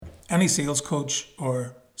Any sales coach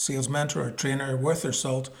or sales mentor or trainer worth their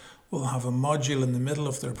salt will have a module in the middle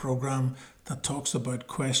of their program that talks about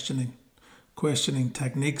questioning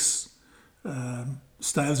techniques,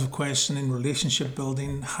 styles of questioning, relationship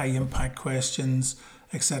building, high impact questions,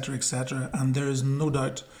 etc., etc. And there is no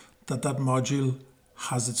doubt that that module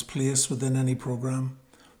has its place within any program.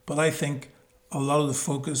 But I think a lot of the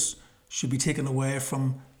focus should be taken away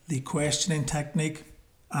from the questioning technique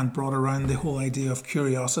and brought around the whole idea of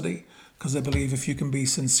curiosity. Because I believe if you can be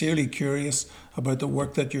sincerely curious about the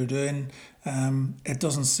work that you're doing, it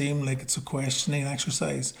doesn't seem like it's a questioning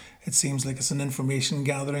exercise. It seems like it's an information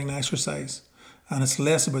gathering exercise. And it's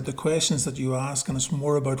less about the questions that you ask, and it's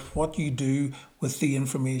more about what you do with the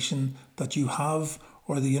information that you have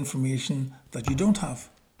or the information that you don't have.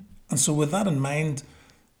 And so, with that in mind,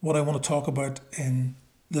 what I want to talk about in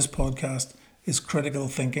this podcast is critical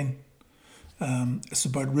thinking. It's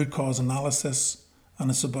about root cause analysis,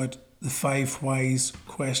 and it's about the 5 whys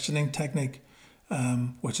questioning technique,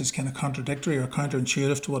 which is kind of contradictory or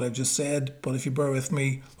counterintuitive to what I've just said. But if you bear with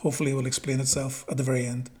me, hopefully it will explain itself at the very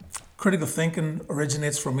end. Critical thinking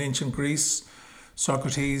originates from ancient Greece,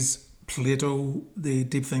 Socrates, Plato, the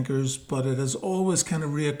deep thinkers, but it has always kind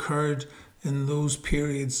of reoccurred in those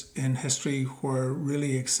periods in history where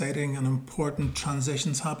really exciting and important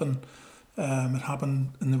transitions happen. It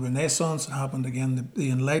happened in the Renaissance, it happened again the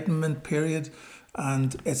Enlightenment period,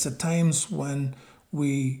 and it's at times when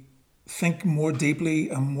we think more deeply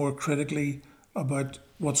and more critically about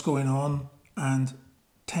what's going on and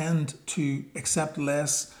tend to accept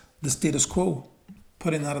less the status quo.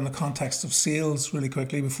 Putting that in the context of sales really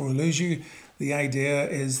quickly before I lose you, the idea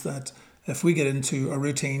is that if we get into a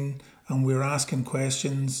routine and we're asking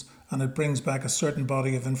questions and it brings back a certain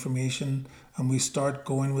body of information and we start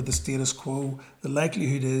going with the status quo, the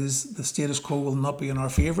likelihood is the status quo will not be in our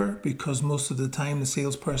favour, because most of the time the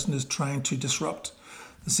salesperson is trying to disrupt.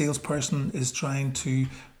 The salesperson is trying to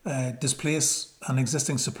displace an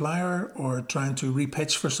existing supplier or trying to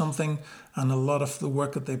repitch for something, and a lot of the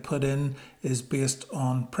work that they put in is based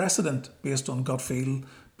on precedent, based on gut feel,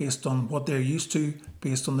 based on what they're used to,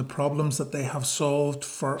 based on the problems that they have solved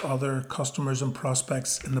for other customers and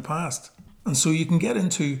prospects in the past. And so you can get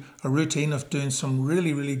into a routine of doing some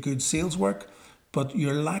really, really good sales work, but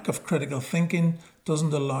your lack of critical thinking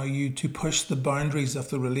doesn't allow you to push the boundaries of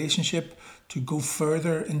the relationship, to go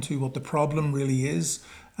further into what the problem really is.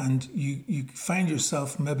 And you find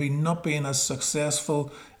yourself maybe not being as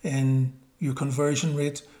successful in your conversion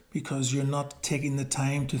rate because you're not taking the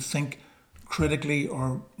time to think critically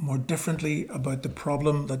or more differently about the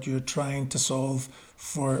problem that you're trying to solve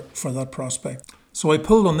for that prospect. So I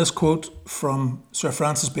pulled on this quote from Sir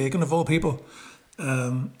Francis Bacon, of all people.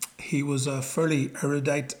 He was a fairly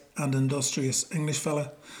erudite and industrious English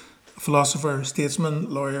fella, philosopher, statesman,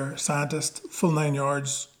 lawyer, scientist, full 9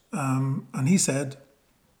 yards. And he said,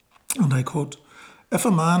 and I quote, "If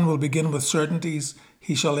a man will begin with certainties,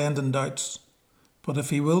 he shall end in doubts. But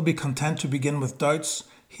if he will be content to begin with doubts,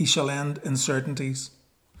 he shall end in certainties."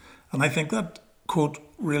 And I think that quote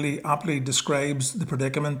really aptly describes the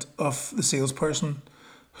predicament of the salesperson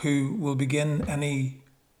who will begin any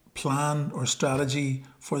plan or strategy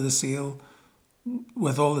for the sale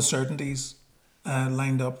with all the certainties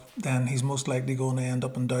lined up. Then he's most likely going to end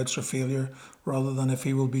up in doubts or failure, rather than if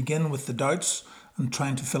he will begin with the doubts and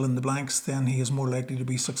trying to fill in the blanks, then he is more likely to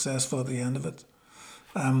be successful at the end of it.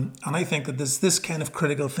 And I think that this kind of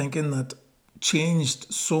critical thinking that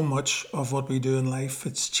changed so much of what we do in life.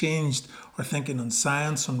 It's changed our thinking on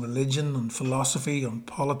science, on religion, on philosophy, on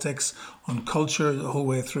politics, on culture, the whole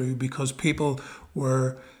way through, because people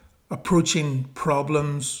were approaching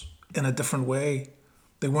problems in a different way.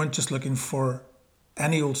 They weren't just looking for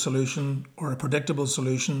any old solution or a predictable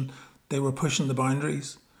solution. They were pushing the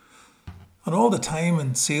boundaries. And all the time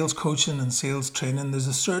in sales coaching and sales training, there's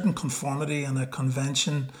a certain conformity and a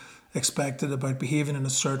convention expected about behaving in a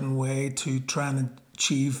certain way to try and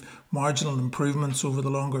achieve marginal improvements over the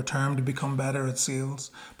longer term to become better at sales.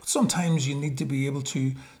 But sometimes you need to be able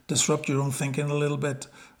to disrupt your own thinking a little bit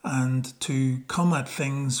and to come at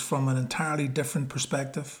things from an entirely different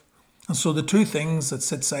perspective. And so the two things that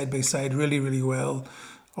sit side by side really, really well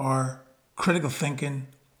are critical thinking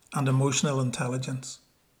and emotional intelligence.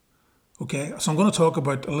 Okay, so I'm going to talk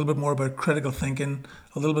about a little bit more about critical thinking,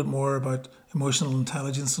 a little bit more about emotional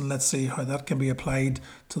intelligence, and let's see how that can be applied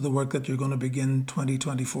to the work that you're going to begin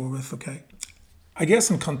 2024 with, okay? I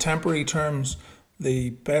guess in contemporary terms,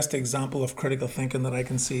 the best example of critical thinking that I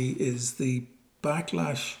can see is the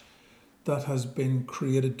backlash that has been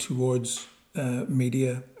created towards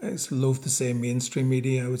media. It's loath to say mainstream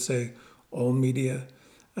media, I would say all media.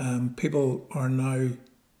 People are now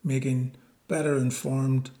making better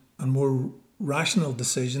informed and more rational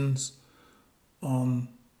decisions on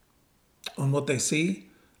what they see,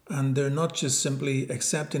 and they're not just simply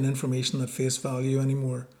accepting information at face value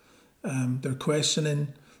anymore. They're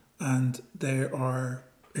questioning, and they are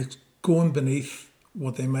going beneath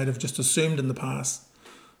what they might have just assumed in the past,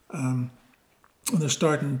 and they're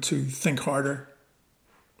starting to think harder.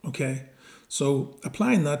 Okay, so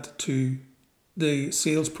applying that to the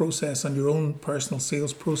sales process and your own personal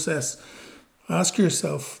sales process, ask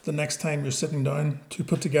yourself the next time you're sitting down to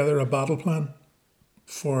put together a battle plan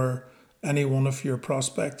for any one of your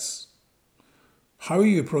prospects. How are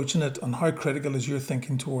you approaching it, and how critical is your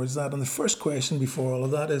thinking towards that? And the first question before all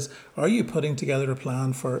of that is, are you putting together a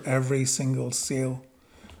plan for every single sale?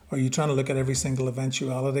 Are you trying to look at every single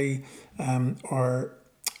eventuality? Or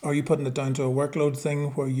are you putting it down to a workload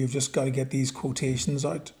thing where you've just got to get these quotations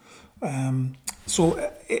out?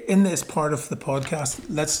 So in this part of the podcast,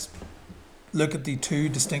 let's look at the two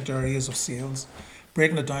distinct areas of sales,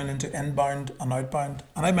 breaking it down into inbound and outbound.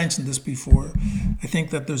 And I mentioned this before. I think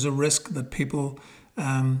that there's a risk that people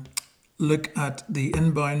look at the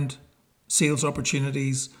inbound sales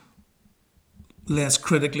opportunities less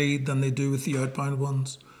critically than they do with the outbound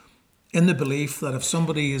ones, in the belief that if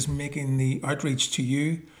somebody is making the outreach to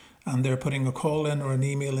you and they're putting a call in or an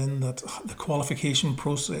email in, that the qualification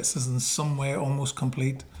process is in some way almost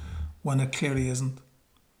complete, when it clearly isn't.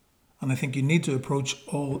 And I think you need to approach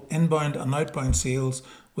all inbound and outbound sales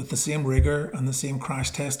with the same rigor and the same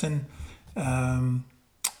crash testing. And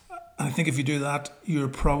I think if you do that, you're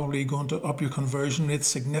probably going to up your conversion rate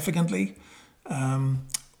significantly in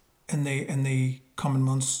the coming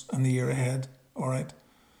months and the year ahead. All right.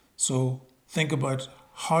 So think about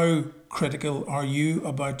how critical are you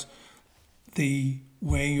about the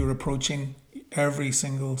way you're approaching every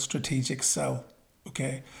single strategic sell.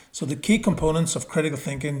 Okay. So the key components of critical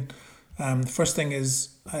thinking. The first thing is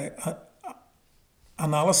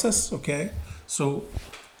analysis, okay? So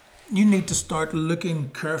you need to start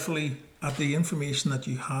looking carefully at the information that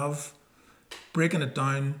you have, breaking it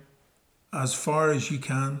down as far as you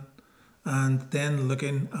can, and then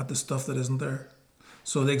looking at the stuff that isn't there.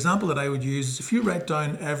 So the example that I would use is if you write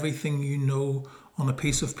down everything you know on a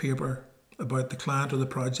piece of paper about the client or the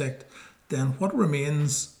project, then what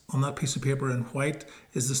remains on that piece of paper in white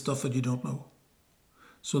is the stuff that you don't know.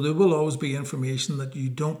 So there will always be information that you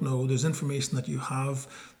don't know. There's information that you have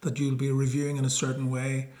that you'll be reviewing in a certain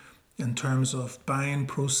way in terms of buying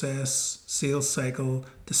process, sales cycle,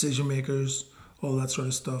 decision makers, all that sort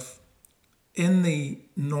of stuff. In the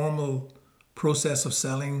normal process of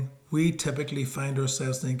selling, we typically find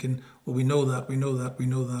ourselves thinking, well, we know that.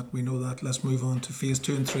 Let's move on to phase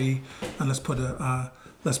 2 and 3, and let's put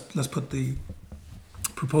the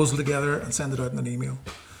proposal together and send it out in an email.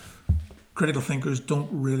 Critical thinkers don't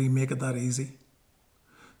really make it that easy.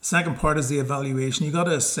 The second part is the evaluation. You've got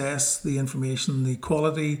to assess the information, the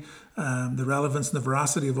quality, the relevance and the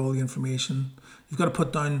veracity of all the information. You've got to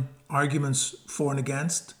put down arguments for and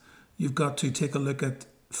against. You've got to take a look at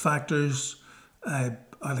factors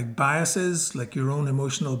like biases, like your own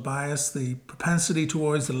emotional bias, the propensity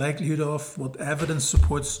towards, the likelihood of, what evidence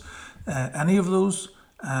supports any of those,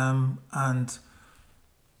 and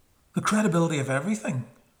the credibility of everything,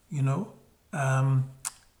 you know.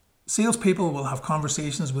 Salespeople will have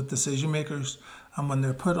conversations with decision makers, and when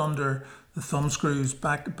they're put under the thumbscrews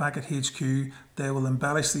back at HQ, they will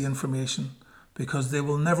embellish the information because they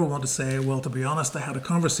will never want to say, well, to be honest, I had a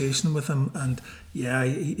conversation with him and yeah,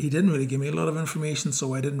 he didn't really give me a lot of information,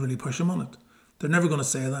 so I didn't really push him on it. They're never going to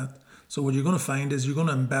say that. So what you're going to find is you're going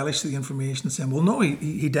to embellish the information, saying, well, no,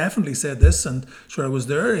 he definitely said this, and sure, I was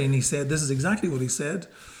there and he said this is exactly what he said.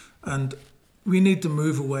 And we need to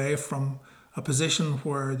move away from a position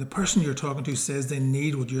where the person you're talking to says they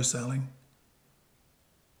need what you're selling.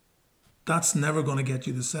 That's never going to get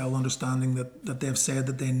you to sell, understanding that they've said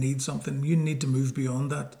that they need something. You need to move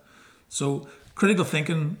beyond that. So critical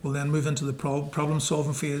thinking will then move into the problem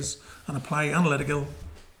solving phase and apply analytical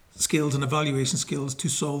skills and evaluation skills to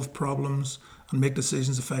solve problems and make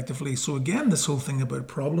decisions effectively. So again, this whole thing about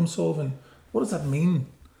problem solving, what does that mean?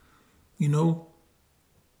 You know,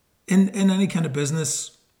 in any kind of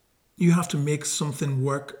business, you have to make something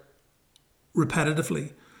work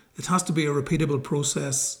repetitively. It has to be a repeatable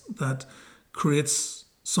process that creates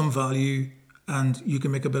some value and you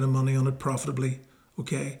can make a bit of money on it profitably,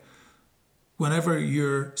 okay? Whenever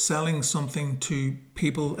you're selling something to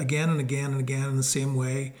people again and again and again in the same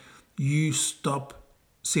way, you stop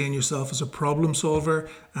seeing yourself as a problem solver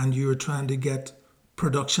and you're trying to get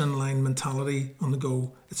production line mentality on the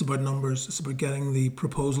go. It's about numbers. It's about getting the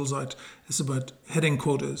proposals out. It's about hitting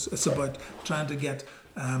quotas. It's about trying to get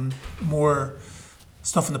more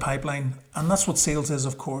stuff in the pipeline. And that's what sales is,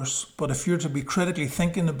 of course. But if you're to be critically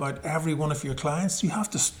thinking about every one of your clients, you have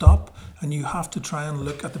to stop and you have to try and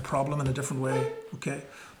look at the problem in a different way. Okay.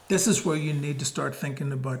 This is where you need to start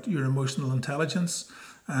thinking about your emotional intelligence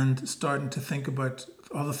and starting to think about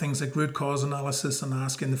other things like root cause analysis and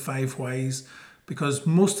asking the 5 whys. Because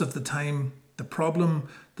most of the time, the problem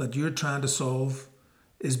that you're trying to solve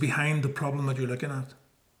is behind the problem that you're looking at.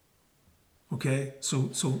 Okay, so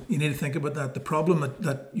you need to think about that. The problem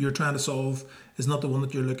that you're trying to solve is not the one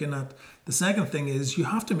that you're looking at. The second thing is you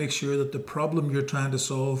have to make sure that the problem you're trying to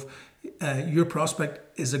solve, your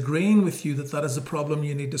prospect is agreeing with you that that is the problem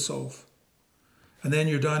you need to solve. And then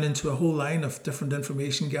you're down into a whole line of different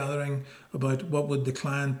information gathering about what would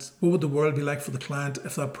the world be like for the client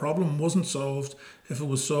if that problem wasn't solved, if it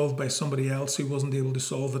was solved by somebody else who wasn't able to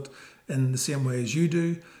solve it in the same way as you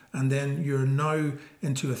do. And then you're now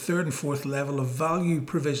into a third and fourth level of value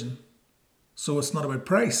provision. So it's not about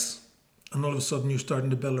price. And all of a sudden you're starting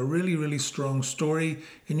to build a really, really strong story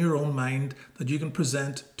in your own mind that you can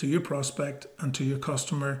present to your prospect and to your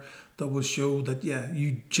customer that will show that, yeah,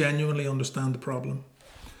 you genuinely understand the problem.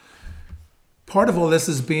 Part of all this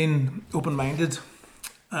is being open-minded,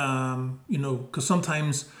 because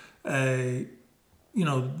sometimes, the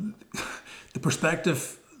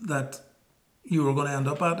perspective that you are going to end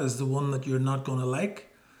up at is the one that you're not going to like.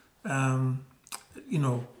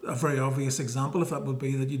 A very obvious example of that would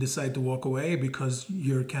be that you decide to walk away because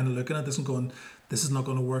you're kind of looking at this and going, this is not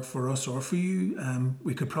going to work for us or for you.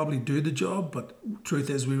 We could probably do the job, but truth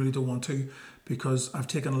is we really don't want to because I've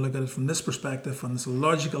taken a look at it from this perspective and the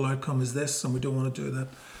logical outcome is this and we don't want to do that.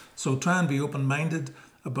 So try and be open-minded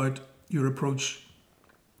about your approach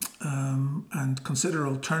and consider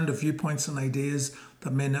alternative viewpoints and ideas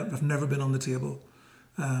that may have never been on the table.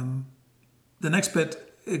 The next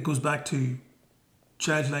bit, it goes back to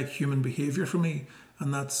childlike human behavior for me,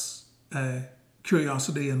 and that's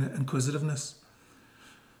curiosity and inquisitiveness.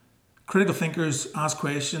 Critical thinkers ask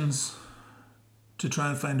questions to try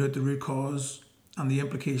and find out the root cause and the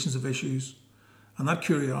implications of issues. And that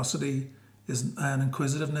curiosity and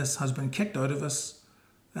inquisitiveness has been kicked out of us,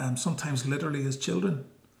 sometimes literally as children.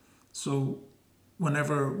 So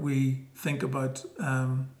whenever we think about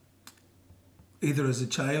either as a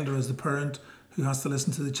child or as the parent who has to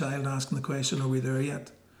listen to the child asking the question, are we there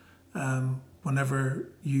yet? Whenever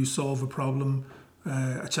you solve a problem,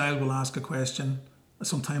 a child will ask a question.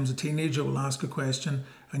 Sometimes a teenager will ask a question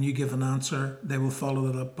and you give an answer. They will follow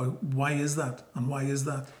it up by why is that and why is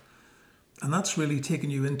that? And that's really taking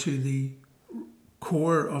you into the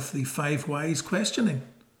core of the 5 whys questioning,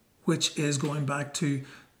 which is going back to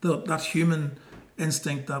that human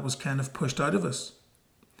instinct that was kind of pushed out of us.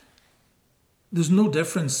 There's no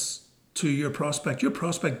difference to your prospect. Your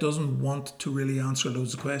prospect doesn't want to really answer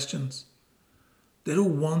loads of questions. They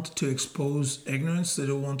don't want to expose ignorance. They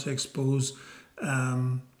don't want to expose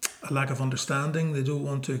a lack of understanding. They don't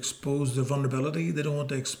want to expose their vulnerability. They don't want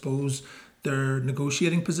to expose their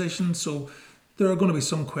negotiating position. So there are going to be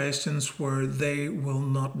some questions where they will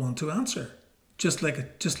not want to answer, just like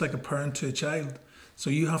a parent to a child. So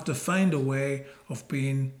you have to find a way of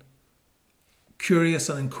being curious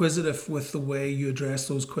and inquisitive with the way you address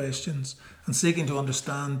those questions and seeking to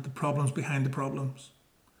understand the problems behind the problems.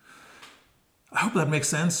 I hope that makes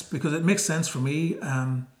sense because it makes sense for me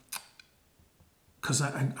because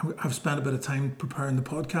I've spent a bit of time preparing the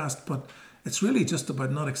podcast, but it's really just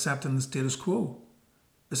about not accepting the status quo.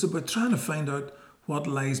 It's about trying to find out what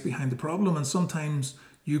lies behind the problem, and sometimes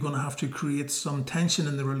you're going to have to create some tension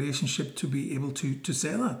in the relationship to be able to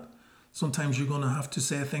say that. Sometimes you're going to have to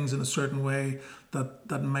say things in a certain way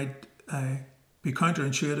that might be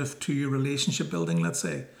counterintuitive to your relationship building, let's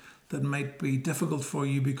say, that might be difficult for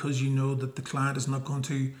you because you know that the client is not going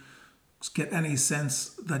to get any sense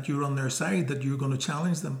that you're on their side, that you're going to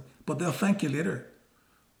challenge them, but they'll thank you later.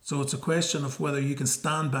 So it's a question of whether you can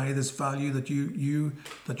stand by this value that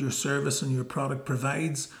that your service and your product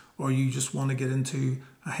provides, or you just want to get into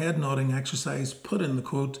a head nodding exercise, put in the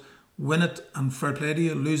quote, win it and fair play to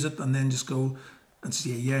you, lose it and then just go and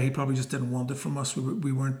say, yeah, he probably just didn't want it from us.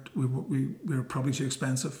 We were probably too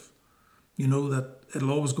expensive. You know that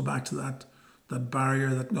it'll always go back to that barrier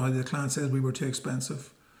that the client says we were too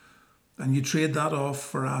expensive. And you trade that off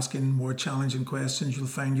for asking more challenging questions, you'll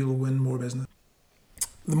find you'll win more business.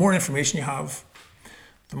 The more information you have,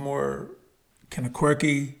 the more kind of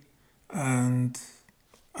quirky and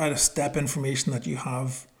out of step information that you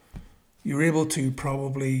have, you're able to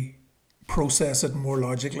probably process it more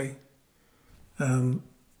logically.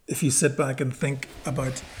 If you sit back and think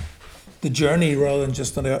about the journey rather than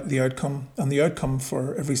just the outcome. And the outcome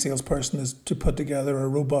for every salesperson is to put together a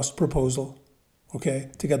robust proposal, okay,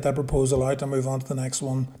 to get that proposal out and move on to the next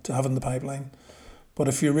one to have in the pipeline. But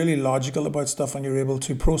if you're really logical about stuff and you're able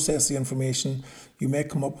to process the information, you may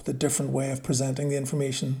come up with a different way of presenting the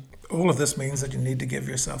information. All of this means that you need to give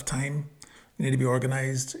yourself time. You need to be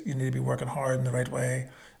organized. You need to be working hard in the right way.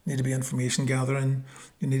 You need to be information gathering.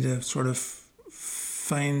 You need to sort of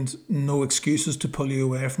find no excuses to pull you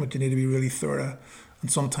away from it. You need to be really thorough. And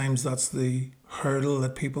sometimes that's the hurdle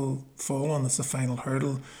that people fall on. That's the final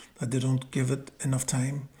hurdle, that they don't give it enough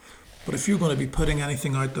time. But if you're going to be putting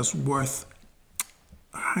anything out that's worth,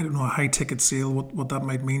 I don't know, a high ticket sale, what that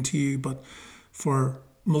might mean to you, but for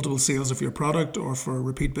multiple sales of your product or for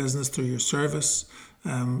repeat business through your service,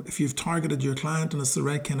 if you've targeted your client and it's the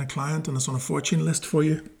right kind of client and it's on a fortune list for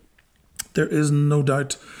you, there is no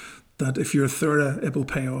doubt that if you're thorough, it will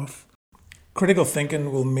pay off. Critical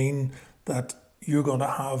thinking will mean that you're going to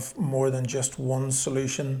have more than just one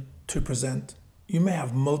solution to present. You may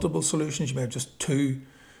have multiple solutions, you may have just two,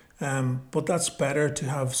 but that's better to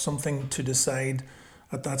have something to decide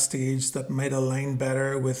at that stage that might align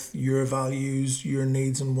better with your values, your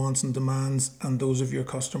needs and wants and demands, and those of your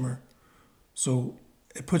customer. So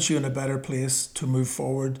it puts you in a better place to move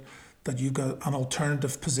forward, that you've got an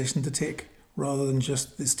alternative position to take rather than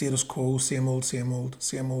just the status quo, same old, same old,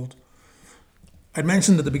 same old. I'd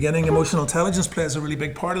mentioned at the beginning, emotional intelligence plays a really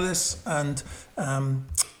big part of this, and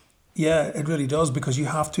yeah, it really does, because you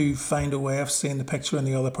have to find a way of seeing the picture in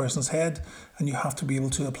the other person's head, and you have to be able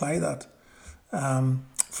to apply that.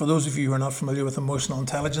 For those of you who are not familiar with emotional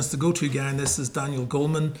intelligence, the go-to guy in this is Daniel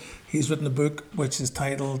Goleman. He's written a book which is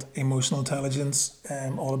titled Emotional Intelligence,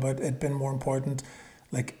 all about it being more important,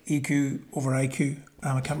 like EQ over IQ.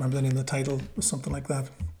 I can't remember the name of the title, something like that.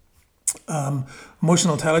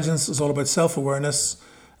 Emotional intelligence is all about self-awareness,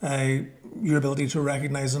 your ability to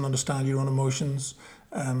recognize and understand your own emotions,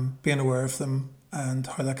 being aware of them, and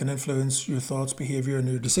how that can influence your thoughts, behavior, and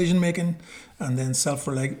your decision making. And then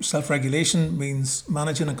self-regulation means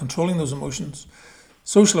managing and controlling those emotions.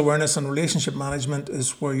 Social awareness and relationship management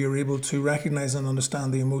is where you're able to recognize and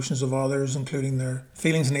understand the emotions of others, including their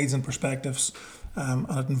feelings, needs, and perspectives. And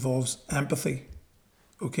it involves empathy.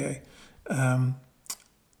 Okay.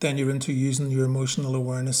 Then you're into using your emotional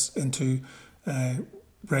awareness into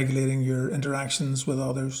regulating your interactions with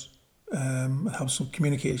others. It helps with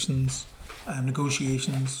communications,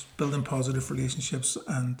 negotiations, building positive relationships,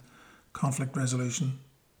 and conflict resolution.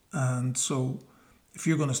 And so if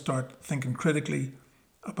you're going to start thinking critically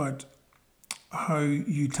about how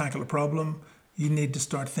you tackle a problem, you need to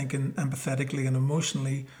start thinking empathetically and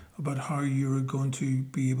emotionally about how you're going to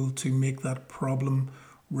be able to make that problem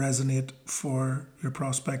resonate for your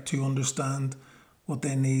prospect, to understand what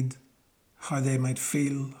they need, how they might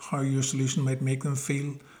feel, how your solution might make them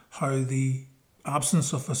feel, how the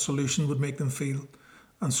absence of a solution would make them feel,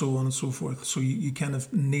 and so on and so forth. So you kind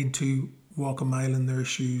of need to walk a mile in their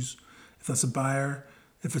shoes. If that's a buyer,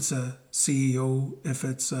 if it's a CEO, if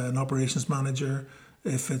it's an operations manager,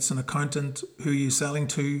 if it's an accountant, who are you selling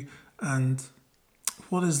to, and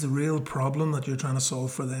what is the real problem that you're trying to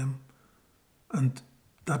solve for them? And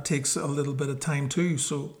that takes a little bit of time too.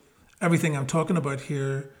 So everything I'm talking about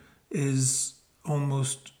here is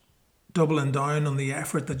almost doubling down on the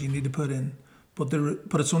effort that you need to put in. But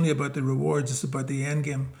it's only about the rewards. It's about the end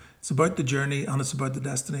game. It's about the journey, and it's about the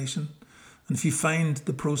destination. And if you find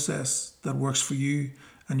the process that works for you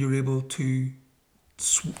and you're able to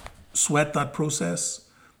sweat that process,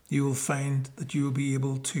 you will find that you will be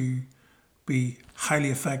able to be highly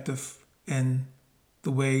effective in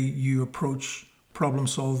the way you approach problem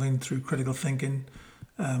solving through critical thinking,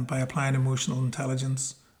 by applying emotional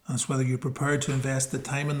intelligence. And it's whether you're prepared to invest the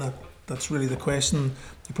time in that. That's really the question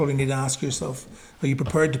you probably need to ask yourself. Are you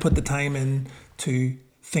prepared to put the time in to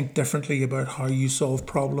think differently about how you solve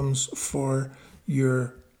problems for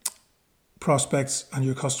your prospects and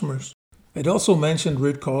your customers? I'd also mentioned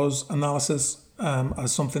root cause analysis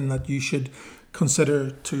as something that you should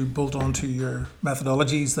consider to bolt onto your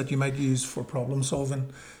methodologies that you might use for problem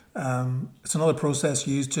solving. It's another process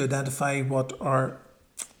used to identify what are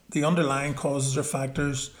the underlying causes or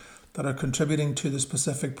factors that are contributing to the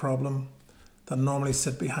specific problem that normally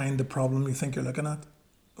sit behind the problem you think you're looking at.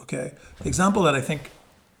 Okay. The example that I think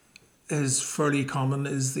is fairly common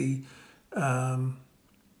is the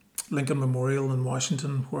Lincoln Memorial in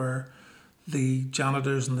Washington, where the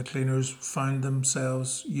janitors and the cleaners found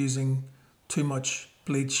themselves using too much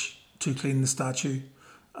bleach to clean the statue,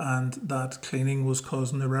 and that cleaning was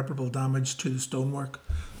causing irreparable damage to the stonework.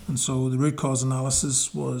 And so the root cause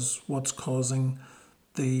analysis was what's causing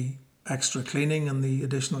the extra cleaning and the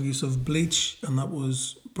additional use of bleach, and that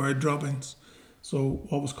was bird droppings. So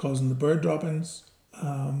what was causing the bird droppings?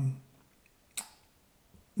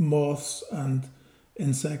 Moths and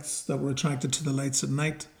insects that were attracted to the lights at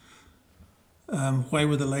night. Why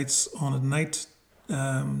were the lights on at night?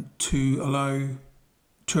 To allow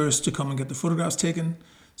tourists to come and get the photographs taken.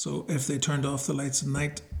 So if they turned off the lights at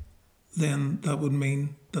night, then that would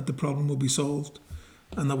mean that the problem would be solved.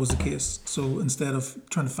 And that was the case. So instead of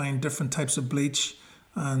trying to find different types of bleach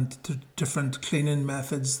and different cleaning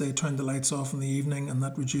methods, they turned the lights off in the evening, and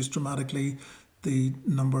that reduced dramatically the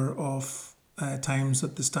number of times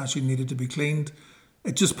that the statue needed to be cleaned.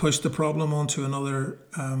 It just pushed the problem onto another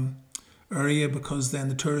area, because then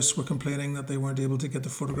the tourists were complaining that they weren't able to get the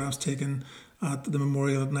photographs taken at the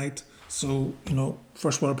memorial at night. So,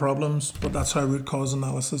 first world problems, but that's how root cause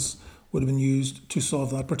analysis would have been used to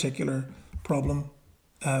solve that particular problem.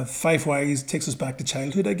 5 whys takes us back to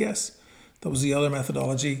childhood, I guess. That was the other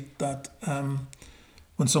methodology that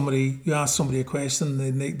when you ask somebody a question,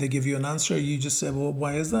 they give you an answer, you just say, well,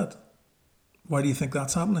 why is that? Why do you think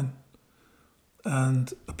that's happening?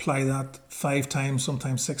 And apply that 5 times,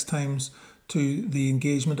 sometimes 6 times, to the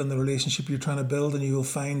engagement and the relationship you're trying to build, and you will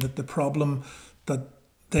find that the problem that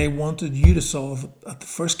they wanted you to solve at the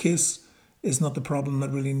first case is not the problem that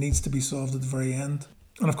really needs to be solved at the very end.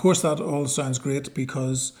 And of course, that all sounds great,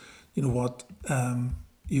 because you know what,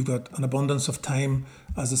 you've got an abundance of time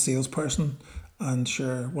as a salesperson, and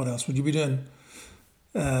sure, what else would you be doing?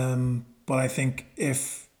 But I think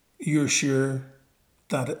if you're sure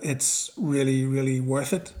that it's really, really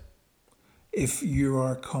worth it, if you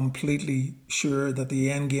are completely sure that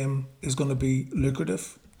the end game is going to be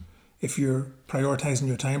lucrative, if you're prioritizing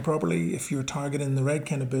your time properly, if you're targeting the right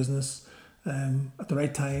kind of business at the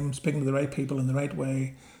right time, speaking to the right people in the right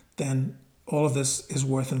way, then all of this is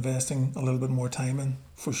worth investing a little bit more time in,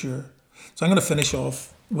 for sure. So I'm going to finish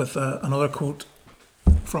off with another quote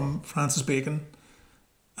from Francis Bacon,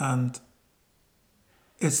 and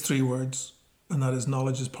it's 3 words, and that is,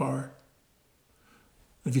 knowledge is power.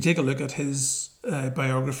 If you take a look at his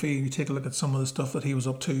biography, you take a look at some of the stuff that he was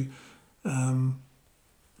up to, I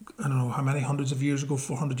don't know how many hundreds of years ago,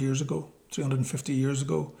 400 years ago, 350 years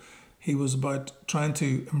ago, he was about trying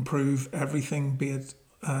to improve everything, be it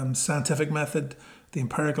scientific method, the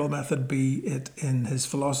empirical method, be it in his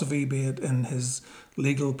philosophy, be it in his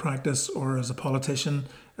legal practice, or as a politician.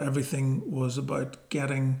 Everything was about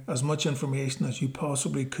getting as much information as you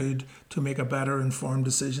possibly could to make a better informed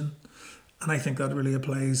decision. And I think that really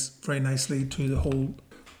applies very nicely to the whole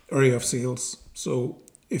area of sales. So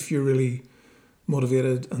if you're really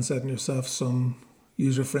motivated and setting yourself some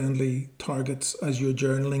user-friendly targets as you're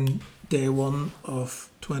journaling day 1 of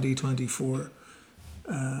 2024,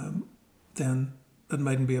 then that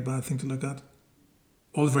mightn't be a bad thing to look at.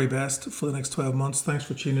 All the very best for the next 12 months. Thanks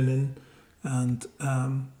for tuning in, and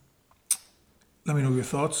let me know your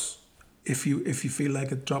thoughts. If you feel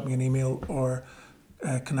like it, drop me an email or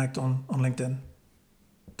connect on LinkedIn.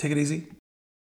 Take it easy.